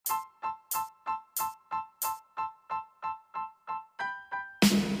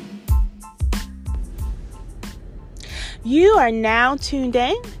You are now tuned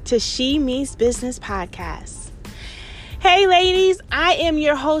in to She Means Business Podcast. Hey ladies, I am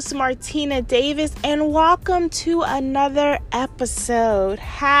your host Martina Davis and welcome to another episode.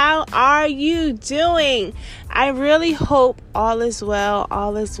 How are you doing? I really hope all is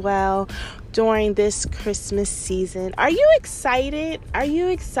well during this Christmas season. Are you excited? Are you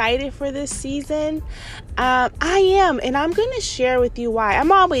excited for this season? I am, and I'm going to share with you why.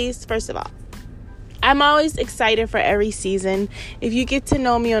 I'm always excited for every season. If you get to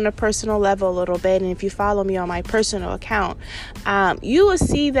know me on a personal level a little bit, and if you follow me on my personal account, you will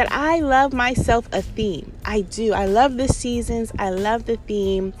see that I love myself a theme. I do. I love the seasons. I love the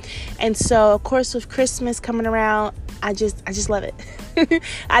theme. And so, of course, with Christmas coming around, I just love it.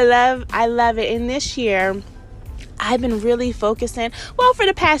 I love it. And this year, I've been really focusing, for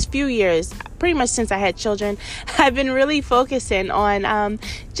the past few years, pretty much since I had children, I've been really focusing on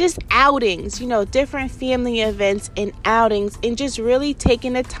just outings, different family events and outings, and just really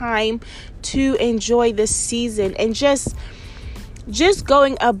taking the time to enjoy this season and just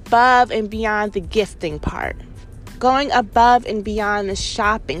going above and beyond the gifting part. Going above and beyond the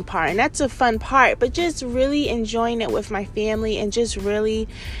shopping part. And that's a fun part, but just really enjoying it with my family and just really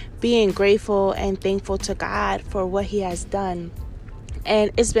being grateful and thankful to God for what He has done.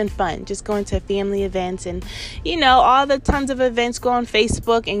 And it's been fun just going to family events and, all the tons of events. Go on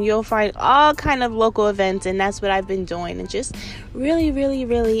Facebook and you'll find all kind of local events. And that's what I've been doing and just really, really,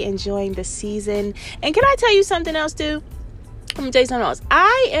 really enjoying the season. And can I tell you something else too? Let me tell you something else.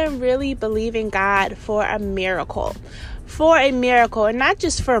 I am really believing God for a miracle. And not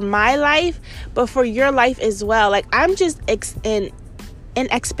just for my life, but for your life as well. Like, I'm just in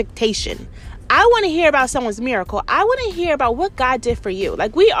expectation. I want to hear about someone's miracle. I want to hear about what God did for you.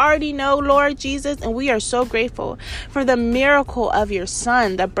 Like, we already know, Lord Jesus, and we are so grateful for the miracle of your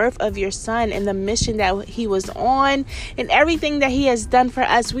son, the birth of your son, and the mission that he was on, and everything that he has done for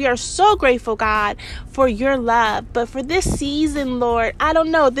us. We are so grateful, God, for your love. But for this season, Lord, I don't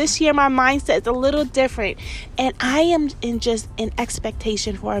know. This year, my mindset is a little different, and I am in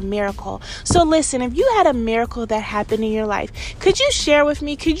expectation for a miracle. So listen, if you had a miracle that happened in your life, could you share with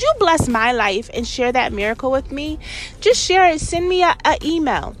me? Could you bless my life and share that miracle with me? Just share it. Send me an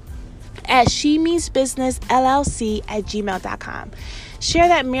email at shemeansbusinessllc@gmail.com. Share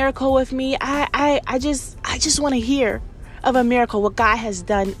that miracle with me. I just want to hear of a miracle, what God has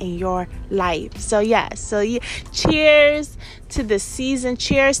done in your life. Cheers to the season.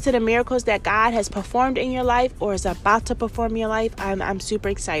 Cheers to the miracles that God has performed in your life or is about to perform in your life. I'm super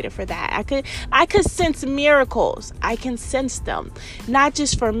excited for that. I could sense miracles. I can sense them, not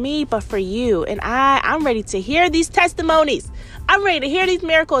just for me, but for you. And I'm ready to hear these testimonies. I'm ready to hear these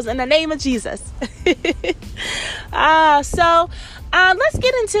miracles in the name of Jesus. Let's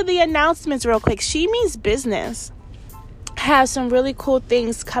get into the announcements real quick. She Means Business have some really cool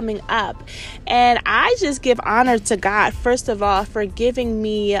things coming up, and I just give honor to God, first of all, for giving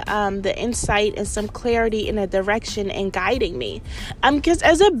me the insight and some clarity in a direction and guiding me, because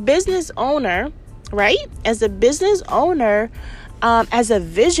as a business owner, as a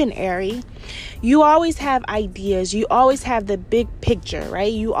visionary, you always have ideas. You always have the big picture,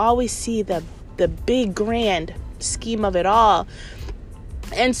 right? You always see the big grand scheme of it all.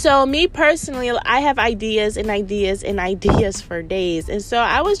 And so me personally, I have ideas for days. And so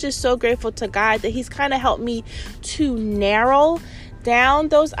I was just so grateful to God that He's kind of helped me to narrow down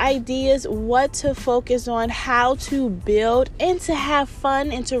those ideas, what to focus on, how to build, and to have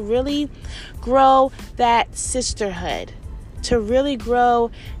fun, and to really grow that sisterhood. So let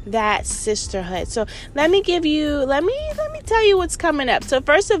me tell you what's coming up. So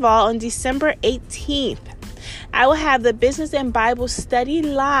first of all, on December 18th, I will have the Business and Bible Study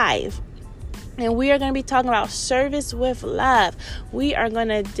live. And we are going to be talking about service with love. We are going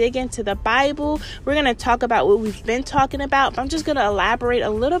to dig into the Bible. We're going to talk about what we've been talking about. But I'm just going to elaborate a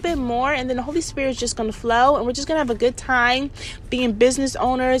little bit more. And then the Holy Spirit is just going to flow. And we're just going to have a good time being business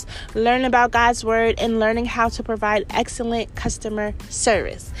owners, learning about God's Word, and learning how to provide excellent customer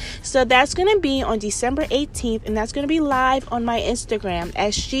service. So that's going to be on December 18th. And that's going to be live on my Instagram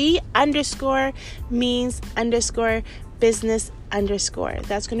as she_means_business_.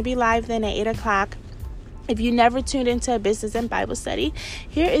 That's going to be live then at 8 o'clock. If you never tuned into a business and Bible study,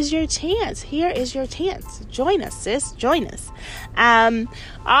 here is your chance. Join us, sis. Join us.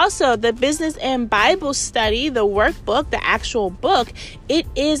 Also, the Business and Bible Study, the workbook, the actual book, it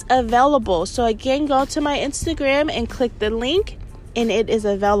is available. So again, go to my Instagram and click the link, and it is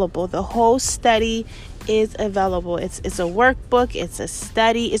available. The whole study is available. It's a workbook. It's a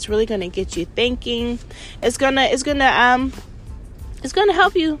study. It's really going to get you thinking. It's gonna It's going to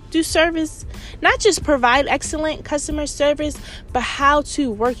help you do service, not just provide excellent customer service, but how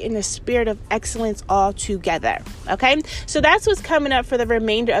to work in the spirit of excellence all together. Okay, so that's what's coming up for the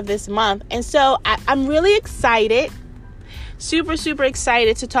remainder of this month. And so I'm really excited, super, super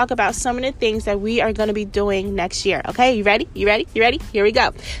excited to talk about some of the things that we are going to be doing next year. Okay, you ready? You ready? You ready? Here we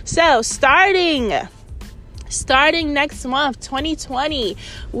go. So starting next month, 2020,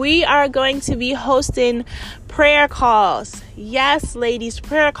 we are going to be hosting prayer calls. Yes, ladies,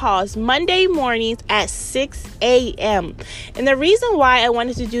 prayer calls Monday mornings at 6 a.m. And the reason why I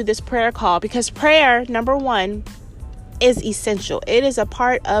wanted to do this prayer call, because prayer, number one, is essential. It is a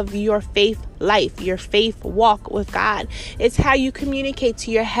part of your faith life, your faith walk with God. It's how you communicate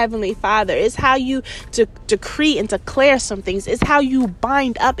to your Heavenly Father. It's how you decree and declare some things. It's how you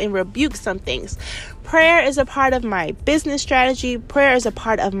bind up and rebuke some things. Prayer is a part of my business strategy. Prayer is a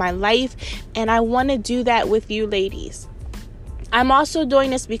part of my life. And I want to do that with you ladies. I'm also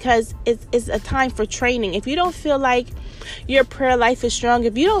doing this because it's a time for training. If you don't feel like your prayer life is strong,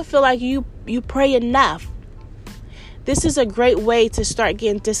 if you don't feel like you pray enough, this is a great way to start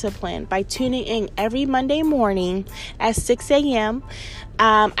getting disciplined by tuning in every Monday morning at 6 a.m.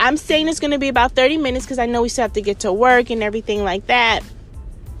 I'm saying it's going to be about 30 minutes because I know we still have to get to work and everything like that.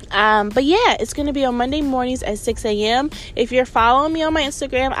 But yeah, it's going to be on Monday mornings at 6 a.m. If you're following me on my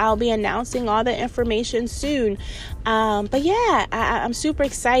Instagram, I'll be announcing all the information soon. But yeah, I'm super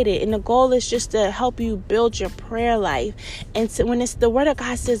excited. And the goal is just to help you build your prayer life. And so when it's the word of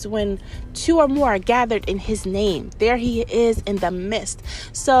God says, when two or more are gathered in his name, there he is in the midst.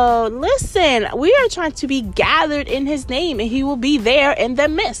 So listen, we are trying to be gathered in his name, and he will be there in the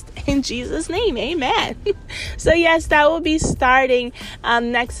midst. In Jesus' name, amen. So yes, that will be starting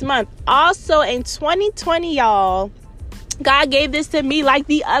next month. Also in 2020, y'all, God gave this to me like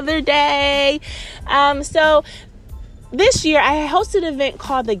the other day. So this year I hosted an event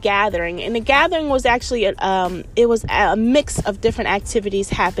called The Gathering, and The Gathering was actually it was a mix of different activities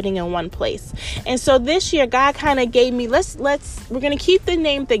happening in one place. And so this year God kind of gave me, we're going to keep the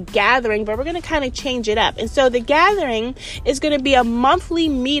name The Gathering, but we're going to kind of change it up. And so The Gathering is going to be a monthly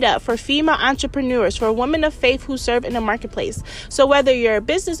meetup for female entrepreneurs, for women of faith who serve in the marketplace. So whether you're a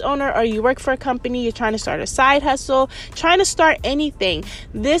business owner or you work for a company, you're trying to start a side hustle, trying to start anything,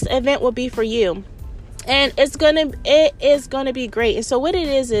 this event will be for you. And it is gonna be great. And so what it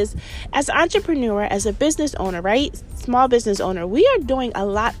is as an entrepreneur, as a business owner, right? Small business owner, we are doing a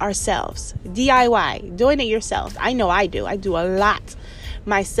lot ourselves. DIY, doing it yourselves. I know I do. I do a lot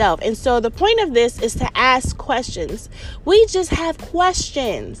myself. And so the point of this is to ask questions. We just have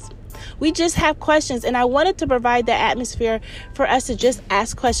questions. And I wanted to provide the atmosphere for us to just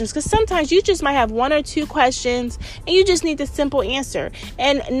ask questions, because sometimes you just might have one or two questions and you just need the simple answer.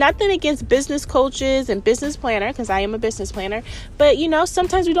 And nothing against business coaches and business planner, because I am a business planner, but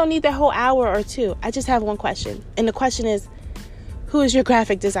sometimes we don't need the whole hour or two. I just have one question, and the question is, who is your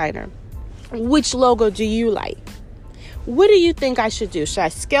graphic designer? Which logo do you like? What do you think I should do? Should I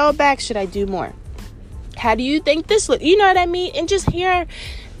scale back? Should I do more? How do you think this look? You know what I mean? And just hear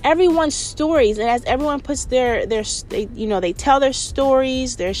everyone's stories. And as everyone puts they tell their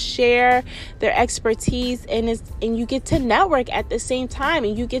stories, their share, their expertise, and you get to network at the same time,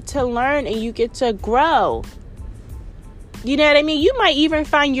 and you get to learn, and you get to grow. You know what I mean? You might even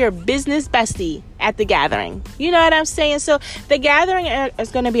find your business bestie at The Gathering. You know what I'm saying? So The Gathering is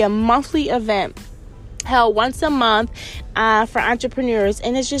going to be a monthly event held once a month for entrepreneurs,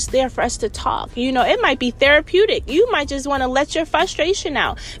 and it's just there for us to talk. It might be therapeutic. You might just want to let your frustration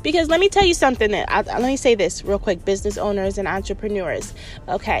out, because let me tell you something. Let me say this real quick, business owners and entrepreneurs.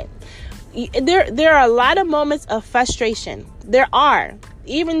 Okay, there are a lot of moments of frustration. There are,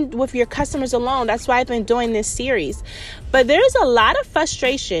 even with your customers alone. That's why I've been doing this series. But there's a lot of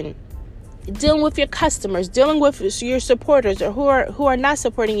frustration dealing with your customers, dealing with your supporters, or who are not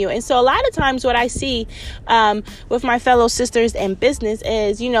supporting you. And so a lot of times what I see with my fellow sisters in business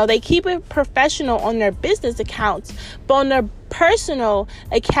is, they keep it professional on their business accounts, but on their personal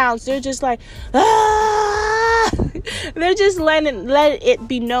accounts, they're just like, they're just letting it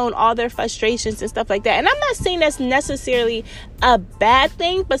be known, all their frustrations and stuff like that. And I'm not saying that's necessarily a bad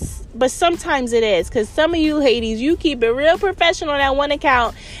thing, but sometimes it is, because some of you ladies, you keep it real professional on that one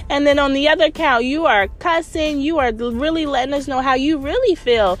account, and then on the other account, you are cussing, you are really letting us know how you really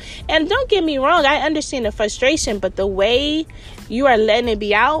feel. And don't get me wrong, I understand the frustration, but the way you are letting it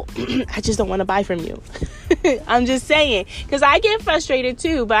be out, I just don't want to buy from you. I'm just saying, because I get frustrated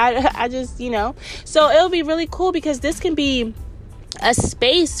too, but I just, so it'll be really cool, because this can be a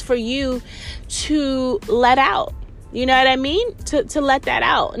space for you to let out. You know what I mean? To let that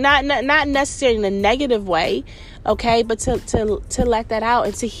out. Not necessarily in a negative way, okay? But to let that out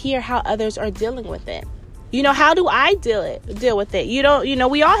and to hear how others are dealing with it. You know, how do I deal with it?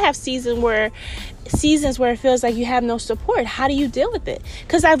 We all have seasons where it feels like you have no support. How do you deal with it?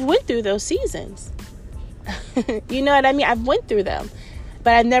 Because I've went through those seasons. You know what I mean? I've went through them,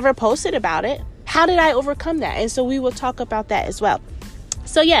 but I've never posted about it. How did I overcome that? And so we will talk about that as well.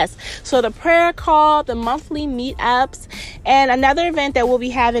 So yes, so the prayer call, the monthly meetups, and another event that we'll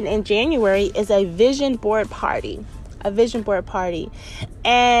be having in January is a vision board party.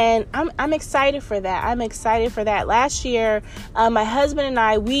 And I'm excited for that. Last year, my husband and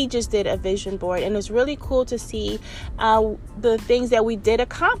I, we just did a vision board, and it's really cool to see the things that we did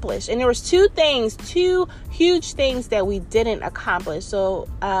accomplish. And there was two huge things that we didn't accomplish. So,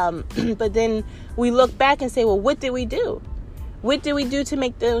 but then we look back and say, well, what did we do? What did we do to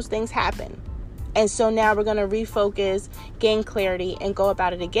make those things happen? And so now we're going to refocus, gain clarity, and go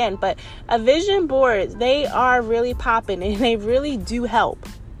about it again. But a vision board, they are really popping, and they really do help.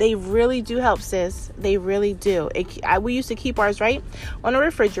 They really do help, sis. They really do. We used to keep ours right on the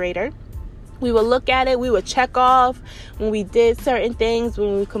refrigerator. We would look at it. We would check off when we did certain things,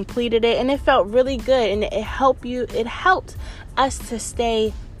 when we completed it. And it felt really good. And it helped us to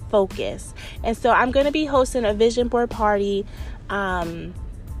stay focused. And so I'm going to be hosting a vision board party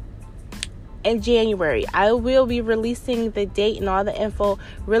in January. I will be releasing the date and all the info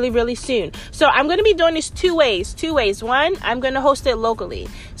really, really soon. So I'm going to be doing this two ways. One, I'm going to host it locally.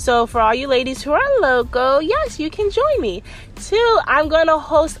 So for all you ladies who are local, yes, you can join me. Two, I'm going to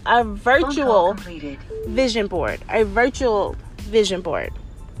host a virtual vision board.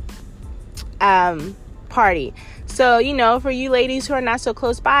 Party. So, for you ladies who are not so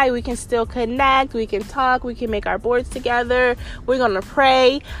close by, we can still connect, we can talk, we can make our boards together. We're going to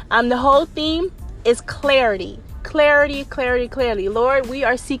pray. The whole theme is clarity. Clarity. Lord, we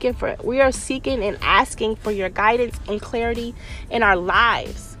are seeking and asking for your guidance and clarity in our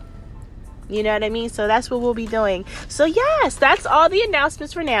lives. You know what I mean? So that's what we'll be doing. So yes, that's all the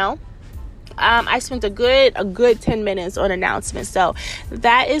announcements for now. I spent a good 10 minutes on announcements. So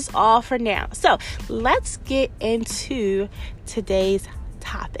that is all for now. So let's get into today's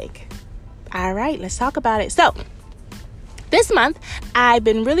topic. All right, let's talk about it. So this month, I've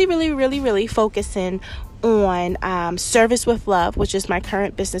been really focusing on Service with Love, which is my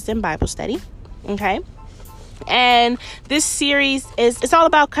current business and Bible study. Okay. And this series it's all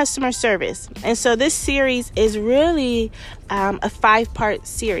about customer service. And so this series is really a 5-part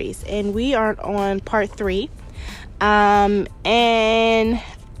series, and we are on part 3. And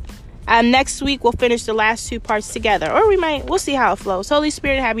next week we'll finish the last 2 parts together, or we'll see how it flows. Holy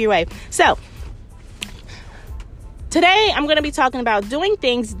Spirit, have your way. So today I'm going to be talking about doing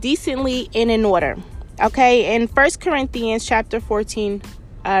things decently and in order. Okay, in 1 Corinthians chapter 14,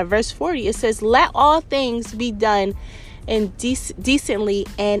 verse 40, it says, let all things be done in decently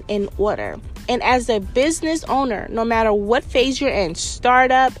and in order. And as a business owner, no matter what phase you're in,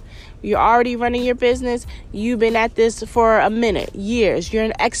 startup, you're already running your business, you've been at this for a minute, years, you're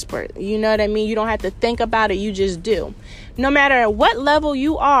an expert. You know what I mean? You don't have to think about it, you just do. No matter what level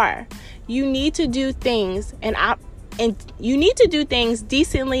you are, you need to do things and you need to do things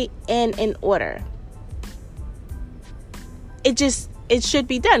decently and in order. It should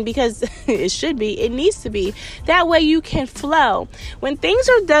be done because it needs to be. That way you can flow. When things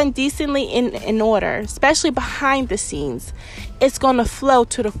are done decently in order, especially behind the scenes, it's going to flow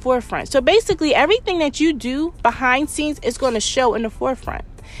to the forefront. So basically everything that you do behind scenes is going to show in the forefront.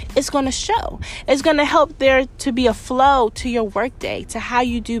 It's going to show. It's going to help there to be a flow to your workday, to how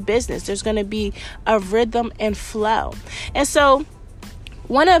you do business. There's going to be a rhythm and flow. And so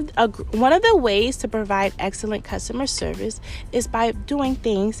one of the ways to provide excellent customer service is by doing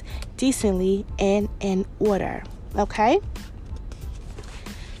things decently and in order. Okay?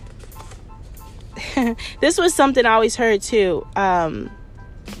 This was something I always heard too,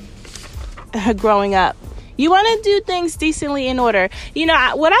 growing up. You want to do things decently in order.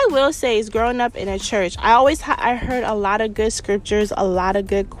 What I will say is, growing up in a church, I heard a lot of good scriptures, a lot of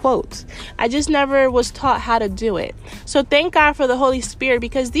good quotes. I just never was taught how to do it. So thank God for the Holy Spirit,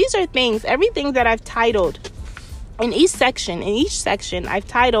 because these are things, everything that I've titled in each section I've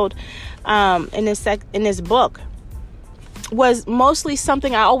titled in this book was mostly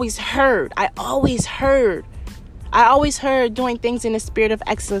something I always heard doing things in the spirit of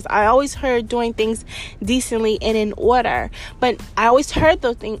excellence. I always heard doing things decently and in order. But I always heard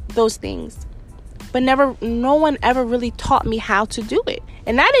those things. But no one ever really taught me how to do it.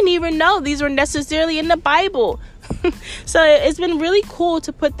 And I didn't even know these were necessarily in the Bible. So it's been really cool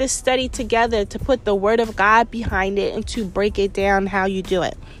to put this study together, to put the word of God behind it, and to break it down how you do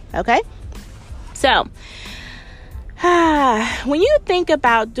it. Okay? So, when you think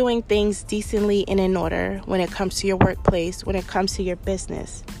about doing things decently and in order when it comes to your workplace, when it comes to your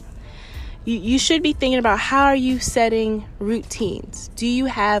business, you should be thinking about, how are you setting routines? Do you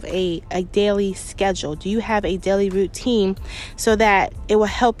have a daily schedule? Do you have a daily routine so that it will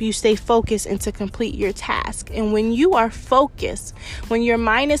help you stay focused and to complete your task? And when you are focused, when your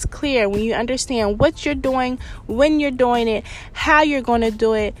mind is clear, when you understand what you're doing, when you're doing it, how you're going to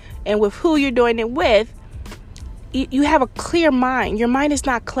do it, and with who you're doing it with, you have a clear mind. Your mind is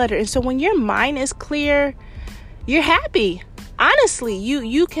not cluttered. And so when your mind is clear, you're happy. Honestly,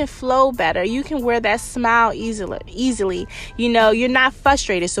 you can flow better. You can wear that smile easily. You're not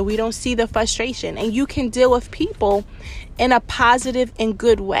frustrated, so we don't see the frustration. And you can deal with people in a positive and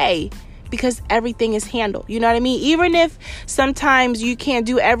good way because everything is handled. You know what I mean? Even if sometimes you can't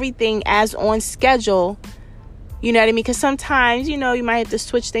do everything as on schedule, you know what I mean? Because sometimes, you might have to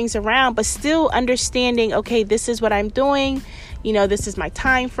switch things around, but still understanding, okay, this is what I'm doing. This is my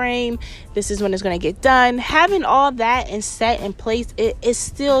time frame. This is when it's going to get done. Having all that and set in place, it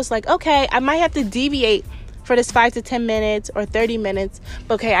still is like, okay, I might have to deviate for this 5 to 10 minutes or 30 minutes.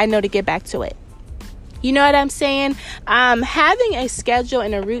 But okay, I know to get back to it. You know what I'm saying? Having a schedule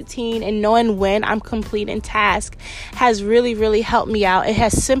and a routine and knowing when I'm completing tasks has really, really helped me out. It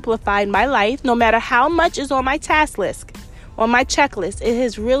has simplified my life. No matter how much is on my task list, on my checklist, it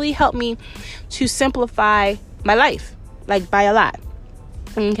has really helped me to simplify my life, like by a lot.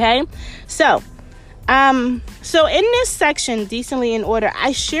 Okay? So in this section, Decently in Order,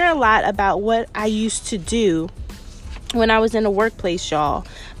 I share a lot about what I used to do when I was in the workplace, y'all.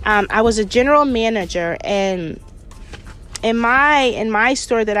 I was a general manager, and in my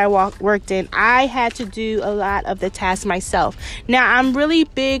store that I worked in, I had to do a lot of the tasks myself. Now, I'm really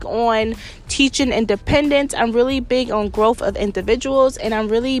big on teaching independence. I'm really big on growth of individuals, and I'm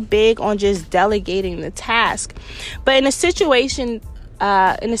really big on just delegating the task. But in a situation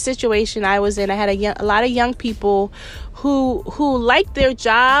I was in, I had a lot of young people who liked their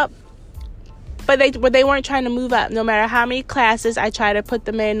job, but they weren't trying to move up. No matter how many classes I tried to put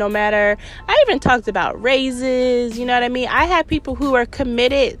them in, I even talked about raises, you know what I mean? I had people who are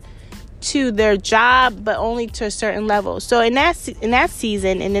committed to their job, but only to a certain level. So in that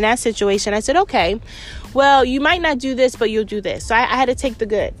season and in that situation, I said, okay, well, you might not do this, but you'll do this. So I had to take the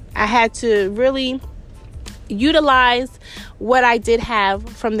good. I had to really utilize what I did have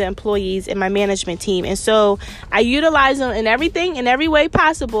from the employees in my management team. And so I utilized them in every way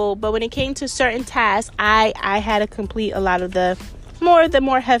possible. But when it came to certain tasks, I had to complete a lot of the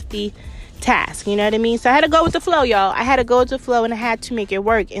more hefty tasks. You know what I mean? So I had to go with the flow, y'all. I had to go with the flow, and I had to make it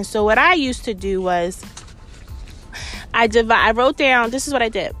work. And so what I used to do was I wrote down, this is what I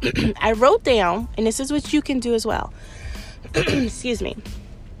did. I wrote down, and this is what you can do as well. Excuse me.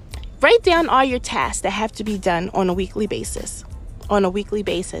 Write down all your tasks that have to be done on a weekly basis.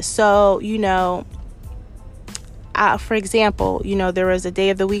 So, for example, there was a day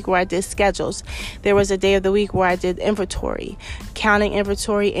of the week where I did schedules. There was a day of the week where I did inventory, counting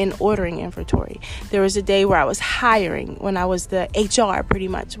inventory and ordering inventory. There was a day where I was hiring, when I was the HR pretty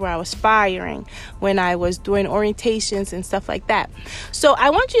much, where I was firing, when I was doing orientations and stuff like that. So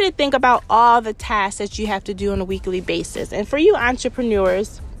I want you to think about all the tasks that you have to do on a weekly basis. And for you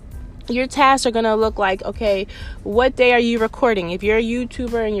entrepreneurs, your tasks are going to look like, okay, what day are you recording? If you're a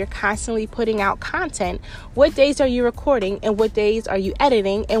YouTuber and you're constantly putting out content, what days are you recording, and what days are you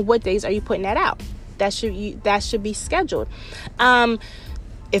editing, and what days are you putting that out? That should be scheduled.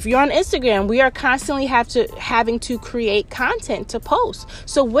 If you're on Instagram, we are constantly having to create content to post.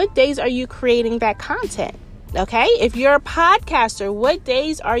 So what days are you creating that content? Okay? If you're a podcaster, what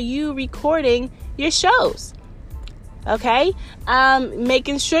days are you recording your shows? Okay,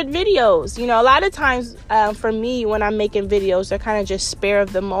 making short videos. A lot of times for me, when I'm making videos, they're kind of just spare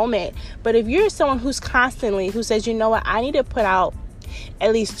of the moment. But if you're someone who says, you know what, I need to put out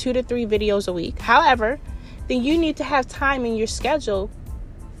at least 2 to 3 videos a week. However, then you need to have time in your schedule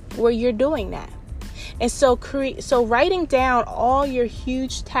where you're doing that. And so writing down all your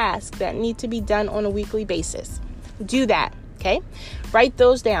huge tasks that need to be done on a weekly basis. Do that. Okay, write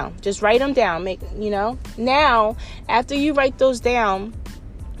those down. Just write them down. Now, after you write those down,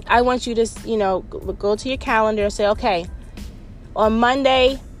 I want you to, go to your calendar and say, okay, on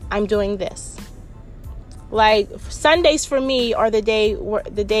Monday, I'm doing this. Like Sundays for me are the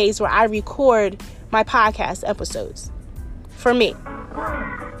days where I record my podcast episodes. For me.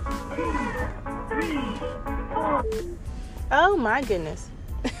 1, 2, 3, 4. Oh my goodness.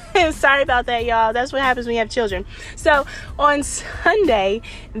 Sorry about that, y'all. That's what happens when you have children. So on Sunday,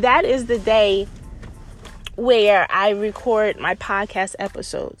 that is the day where I record my podcast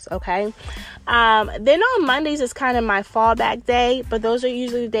episodes, okay? Then on Mondays is kind of my fallback day, but those are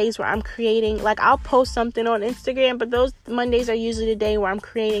usually the days where I'm creating, like I'll post something on Instagram, but those Mondays are usually the day where I'm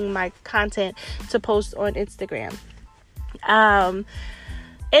creating my content to post on Instagram.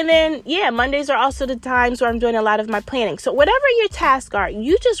 And then, Mondays are also the times where I'm doing a lot of my planning. So whatever your tasks are,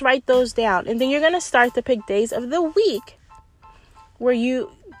 you just write those down. And then you're going to start to pick days of the week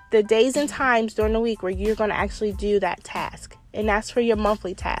the days and times during the week where you're going to actually do that task. And that's for your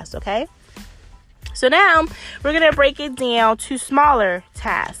monthly task, okay? So now we're going to break it down to smaller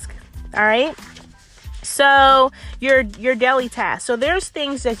tasks, all right? So your daily tasks. So there's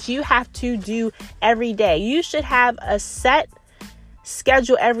things that you have to do every day. You should have a set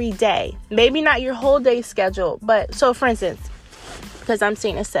schedule every day. Maybe not your whole day schedule, but so for instance, because I'm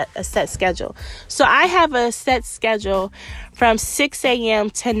saying a set schedule. So I have a set schedule from 6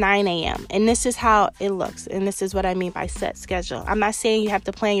 a.m. to 9 a.m. And this is how it looks. And this is what I mean by set schedule. I'm not saying you have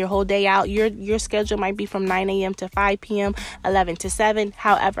to plan your whole day out. Your schedule might be from 9 a.m. to 5 p.m., 11 to 7,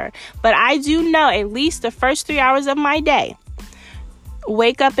 however. But I do know at least the first 3 hours of my day,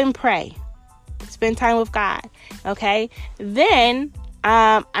 wake up and pray. Spend time with God. Okay. Then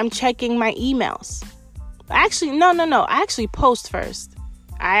I'm checking my emails. Actually, no. I actually post first.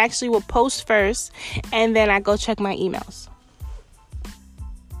 I actually will post first, and then I go check my emails.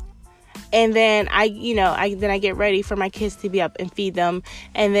 And then I get ready for my kids to be up and feed them.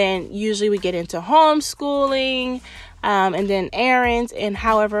 And then usually we get into homeschooling, and then errands and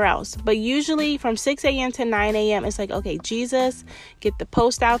however else. But usually from 6 a.m. to 9 a.m., it's like, okay, Jesus, get the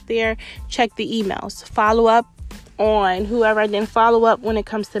post out there, check the emails, follow up on whoever I didn't follow up when it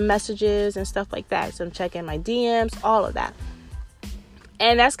comes to messages and stuff like that. So I'm checking my DMs, all of that.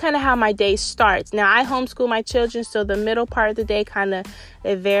 And that's kind of how my day starts. Now, I homeschool my children, so the middle part of the day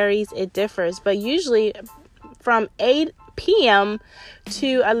it varies, it differs. But usually from 8 p.m.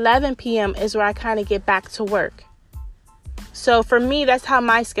 to 11 p.m. is where I kind of get back to work. So for me, that's how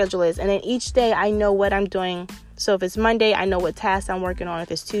my schedule is. And then each day I know what I'm doing. So if it's Monday, I know what tasks I'm working on. If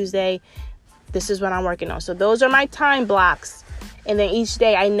it's Tuesday, this is what I'm working on. So those are my time blocks. And then each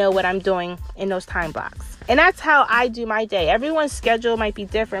day I know what I'm doing in those time blocks. And that's how I do my day. Everyone's schedule might be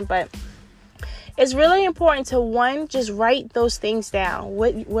different, but it's really important to, just write those things down.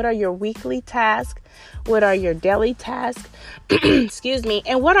 What are your weekly tasks? What are your daily tasks? Excuse me.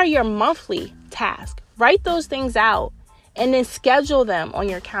 And what are your monthly tasks? Write those things out and then schedule them on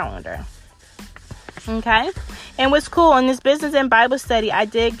your calendar. Okay. And what's cool in this business and Bible study, I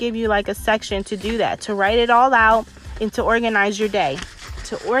did give you like a section to do that, to write it all out and to organize your day.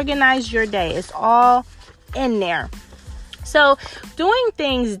 It's all in there. So doing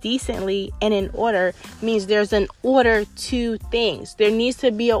things decently and in order means there's an order to things. There needs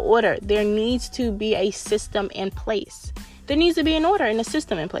to be an order. There needs to be a system in place. There needs to be an order and a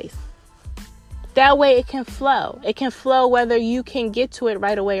system in place. That way it can flow. It can flow whether you can get to it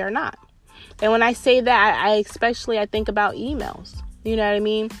right away or not. And when I say that, I think about emails. You know what I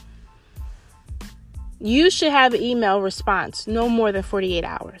mean? You should have an email response no more than 48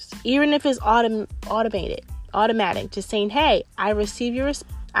 hours. Even if it's automatic, just saying, hey, I receive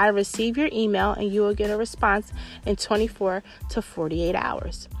your email, and you will get a response in 24 to 48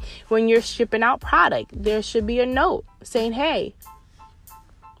 hours. When you're shipping out product, there should be a note saying, hey,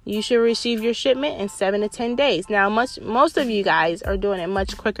 you should receive your shipment in 7 to 10 days. Now, most of you guys are doing it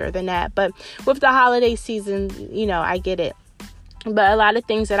much quicker than that. But with the holiday season, I get it. But a lot of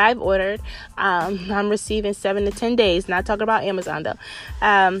things that I've ordered, I'm receiving 7 to 10 days. Not talking about Amazon though.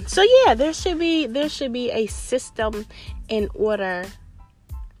 So yeah, there should be a system in order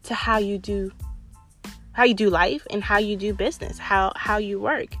to how you do life and how you do business, how you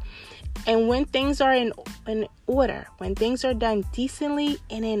work. And when things are in order, when things are done decently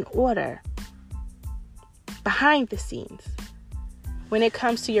and in order, behind the scenes, when it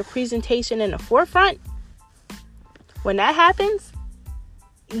comes to your presentation in the forefront, when that happens,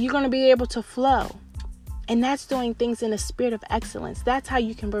 you're going to be able to flow. And that's doing things in a spirit of excellence. That's how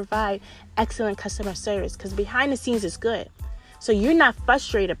you can provide excellent customer service, because behind the scenes is good. So you're not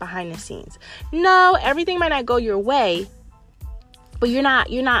frustrated behind the scenes. No, everything might not go your way, but you're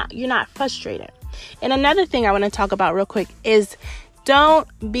not frustrated. And another thing I want to talk about real quick is don't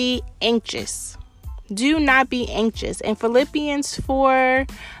be anxious. Do not be anxious. In Philippians 4,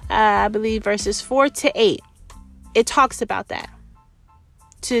 I believe verses 4 to 8, it talks about that.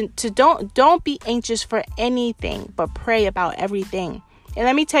 To don't be anxious for anything, but pray about everything. And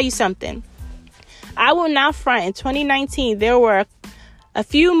let me tell you something. I will not front. In 2019, there were a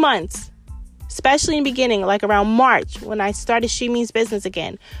few months, especially in the beginning, like around March, when I started She Means Business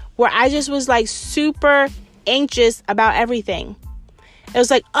again, where I just was like super anxious about everything. It was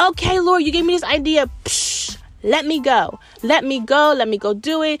like, okay, Lord, you gave me this idea. Psh, let me go. Let me go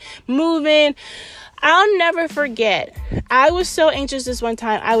do it. Moving. I'll never forget. I was so anxious this one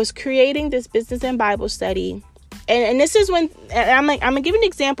time. I was creating this business and Bible study. And this is when I'm going to give an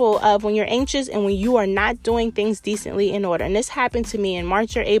example of when you're anxious and when you are not doing things decently in order. And this happened to me in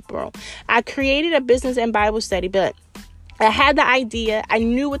March or April. I created a business and Bible study, but I had the idea. I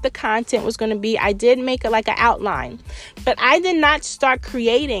knew what the content was going to be. I did make it like an outline, but I did not start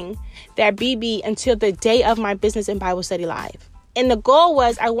creating that BB until the day of my business and Bible study live. And the goal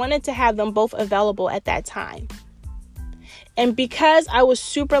was I wanted to have them both available at that time. And because I was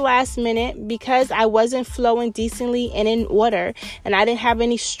super last minute, because I wasn't flowing decently and in order, and I didn't have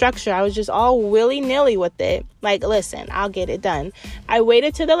any structure, I was just all willy-nilly with it. Like, listen, I'll get it done. I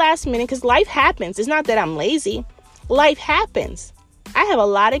waited to the last minute because life happens. It's not that I'm lazy. Life happens. I have a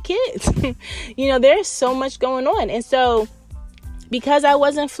lot of kids. There's so much going on. And so because I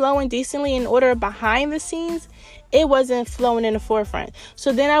wasn't flowing decently in order behind the scenes, it wasn't flowing in the forefront.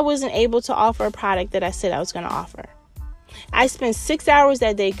 So then I wasn't able to offer a product that I said I was going to offer. I spent 6 hours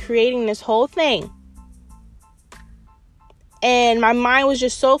that day creating this whole thing. And my mind was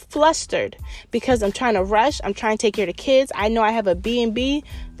just so flustered because I'm trying to rush. I'm trying to take care of the kids. I know I have a B&B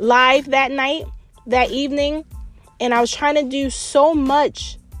live that night, that evening. And I was trying to do so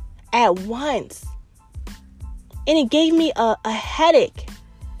much at once. And it gave me a headache.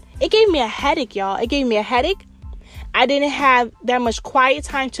 It gave me a headache, y'all. It gave me a headache. I didn't have that much quiet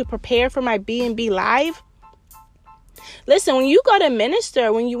time to prepare for my B&B live. Listen, when you go to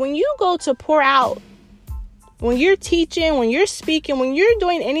minister, when you go to pour out, when you're teaching, when you're speaking, when you're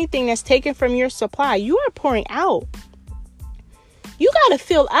doing anything that's taken from your supply, you are pouring out. You got to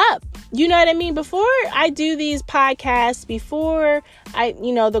fill up. You know what I mean? Before I do these podcasts, before I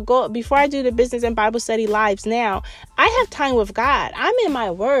do the business and Bible study lives now, I have time with God. I'm in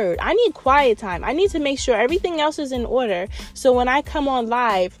my word. I need quiet time. I need to make sure everything else is in order. So when I come on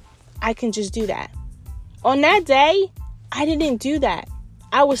live, I can just do that. On that day, I didn't do that.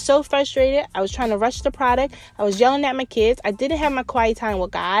 I was so frustrated. I was trying to rush the product. I was yelling at my kids. I didn't have my quiet time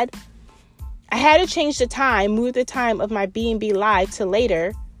with God. I had to change the time, move the time of my B&B live to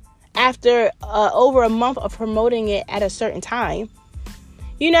later after over a month of promoting it at a certain time.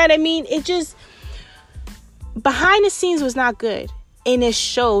 You know what I mean? It just, behind the scenes was not good. And it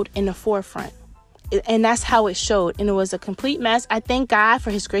showed in the forefront. And that's how it showed. And it was a complete mess. I thank God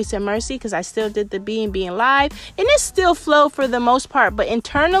for his grace and mercy because I still did the B&B live. And it still flowed for the most part. But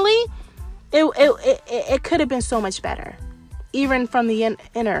internally, it could have been so much better. Even from the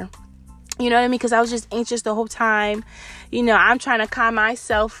inner. You know what I mean? Because I was just anxious the whole time. I'm trying to calm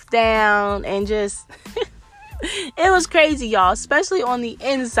myself down and just... It was crazy, y'all, especially on the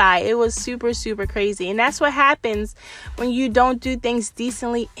inside. It was super, super crazy. And that's what happens when you don't do things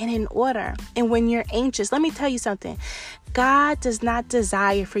decently and in order. And when you're anxious, let me tell you something. God does not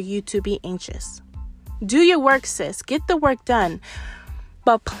desire for you to be anxious. Do your work, sis. Get the work done.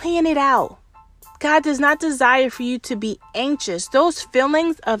 But plan it out. God does not desire for you to be anxious. Those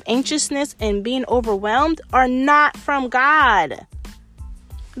feelings of anxiousness and being overwhelmed are not from God.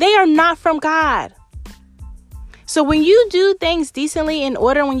 They are not from God. So when you do things decently in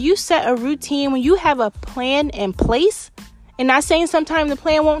order, when you set a routine, when you have a plan in place, and not saying sometimes the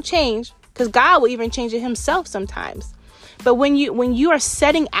plan won't change, because God will even change it himself sometimes. But when you are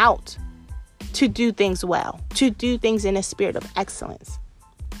setting out to do things well, to do things in a spirit of excellence,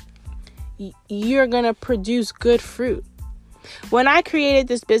 you're going to produce good fruit. When I created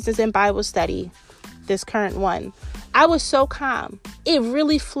this business and Bible study, this current one, I was so calm. It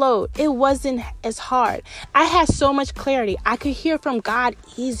really flowed. It wasn't as hard. I had so much clarity. I could hear from God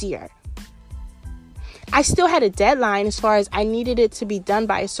easier. I still had a deadline as far as I needed it to be done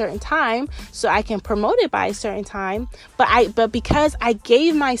by a certain time so I can promote it by a certain time. But because I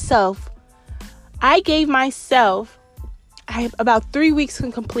gave myself about 3 weeks to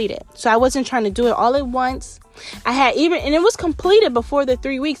complete it. So I wasn't trying to do it all at once. And it was completed before the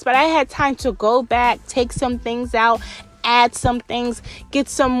 3 weeks, but I had time to go back, take some things out, add some things, get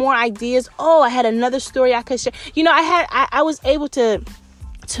some more ideas. Oh, I had another story I could share. I was able to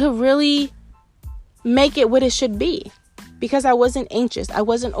really make it what it should be because I wasn't anxious. I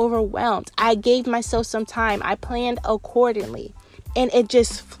wasn't overwhelmed. I gave myself some time. I planned accordingly and it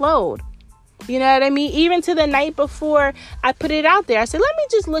just flowed. You know what I mean? Even to the night before I put it out there, I said, let me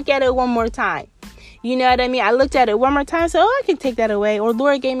just look at it one more time. You know what I mean? I looked at it one more time and said, I can take that away. Or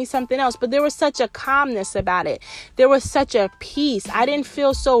Lord gave me something else. But there was such a calmness about it. There was such a peace. I didn't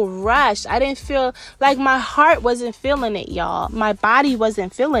feel so rushed. I didn't feel like my heart wasn't feeling it, y'all. My body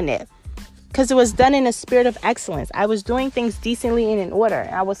wasn't feeling it. Because it was done in a spirit of excellence. I was doing things decently and in order.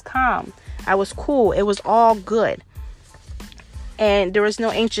 I was calm. I was cool. It was all good. And there was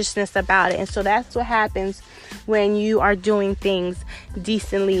no anxiousness about it. And so that's what happens when you are doing things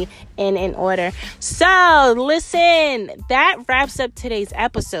decently and in order. So, listen, that wraps up today's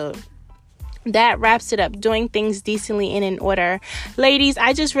episode. That wraps it up, doing things decently and in order. Ladies,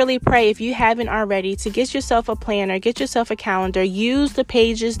 I just really pray, if you haven't already, to get yourself a planner, get yourself a calendar, use the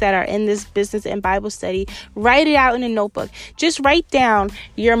pages that are in this business and Bible study, write it out in a notebook. Just write down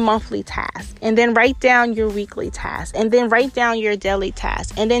your monthly task, and then write down your weekly task, and then write down your daily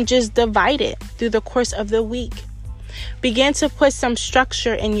task, and then just divide it through the course of the week. Begin to put some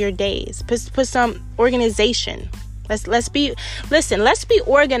structure in your days. Put some organization. Let's be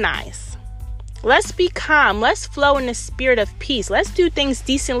organized. Let's be calm. Let's flow in the spirit of peace. Let's do things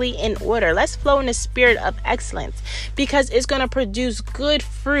decently in order. Let's flow in the spirit of excellence, because it's going to produce good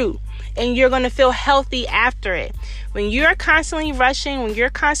fruit and you're going to feel healthy after it. When you're constantly rushing, when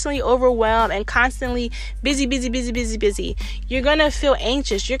you're constantly overwhelmed and constantly busy, you're going to feel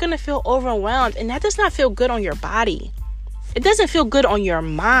anxious. You're going to feel overwhelmed, and that does not feel good on your body. It doesn't feel good on your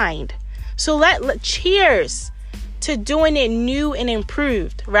mind. So let cheers to doing it new and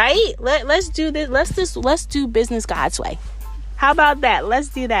improved, right? Let's do this. Let's do business God's way. How about that? Let's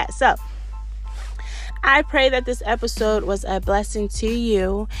do that. So I pray that this episode was a blessing to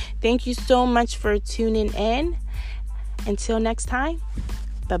you. Thank you so much for tuning in. Until next time,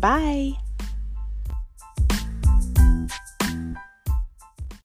 bye-bye.